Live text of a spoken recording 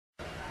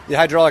The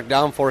hydraulic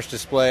downforce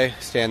display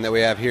stand that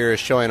we have here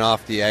is showing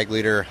off the Ag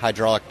Leader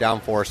hydraulic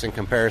downforce in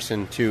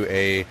comparison to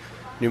a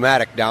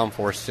pneumatic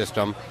downforce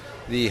system.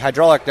 The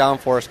hydraulic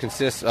downforce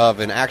consists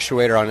of an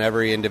actuator on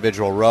every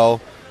individual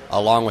row,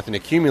 along with an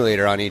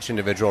accumulator on each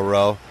individual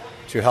row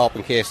to help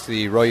in case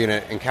the row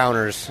unit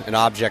encounters an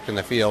object in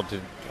the field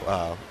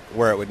to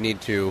where it would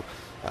need to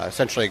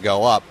essentially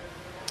go up.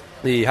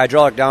 The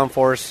hydraulic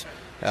downforce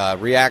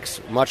reacts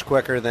much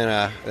quicker than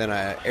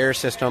an air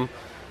system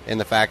in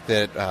the fact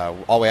that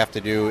all we have to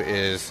do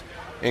is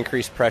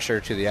increase pressure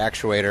to the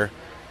actuator.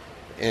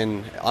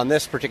 On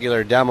this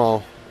particular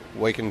demo,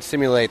 we can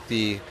simulate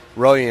the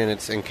row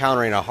units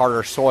encountering a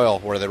harder soil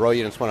where the row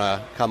units want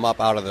to come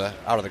up out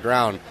of the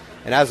ground.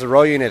 And as the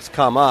row units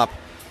come up,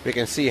 we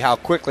can see how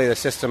quickly the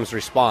systems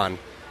respond.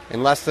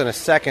 In less than a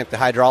second, the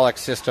hydraulic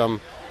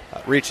system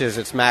reaches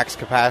its max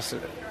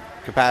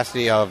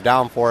capacity of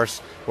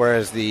downforce,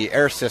 whereas the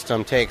air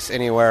system takes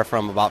anywhere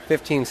from about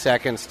 15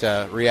 seconds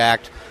to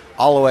react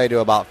all the way to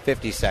about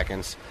 50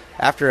 seconds.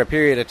 After a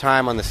period of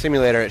time on the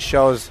simulator, it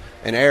shows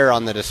an error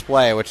on the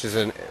display, which is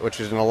an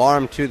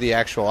alarm to the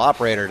actual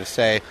operator to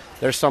say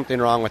there's something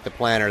wrong with the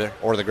plant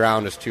or the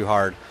ground is too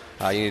hard.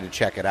 You need to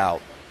check it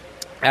out.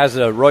 As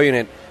the row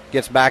unit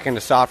gets back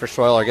into softer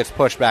soil or gets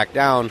pushed back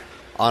down,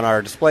 on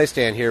our display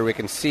stand here we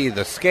can see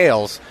the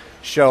scales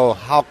show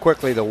how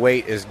quickly the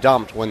weight is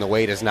dumped when the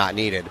weight is not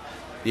needed.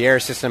 The air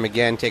system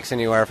again takes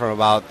anywhere from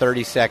about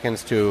 30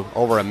 seconds to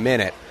over a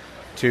minute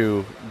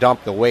to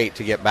dump the weight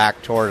to get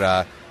back toward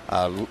a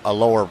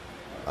lower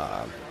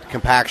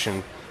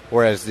compaction,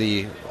 whereas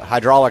the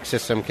hydraulic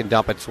system can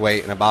dump its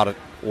weight in about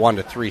 1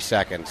 to 3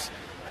 seconds.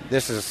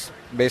 This is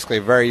basically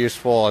very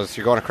useful as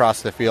you're going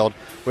across the field.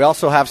 We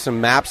also have some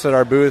maps at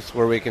our booth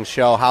where we can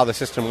show how the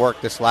system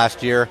worked this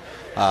last year.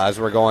 As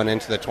we're going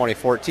into the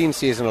 2014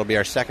 season, it'll be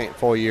our second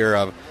full year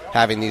of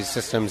having these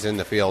systems in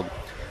the field.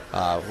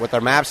 With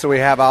our maps that we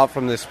have out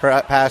from this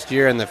past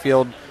year and the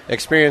field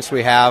experience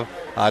we have,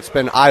 it's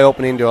been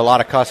eye-opening to a lot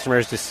of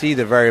customers to see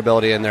the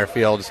variability in their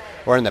fields,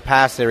 where in the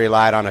past they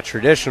relied on a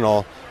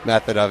traditional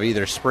method of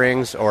either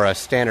springs or a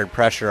standard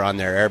pressure on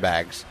their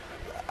airbags.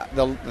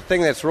 The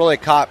thing that's really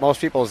caught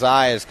most people's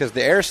eye is because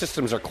the air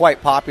systems are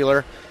quite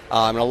popular,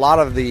 and a lot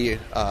of the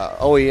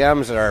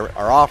OEMs that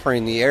are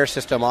offering the air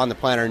system on the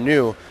plant are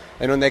new.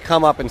 And when they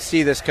come up and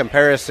see this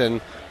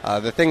comparison,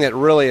 the thing that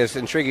really is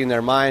intriguing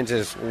their minds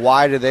is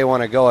why do they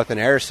want to go with an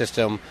air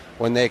system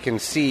when they can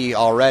see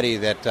already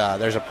that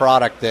there's a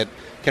product that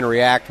can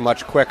react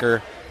much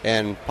quicker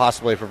and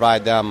possibly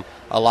provide them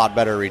a lot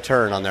better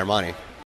return on their money.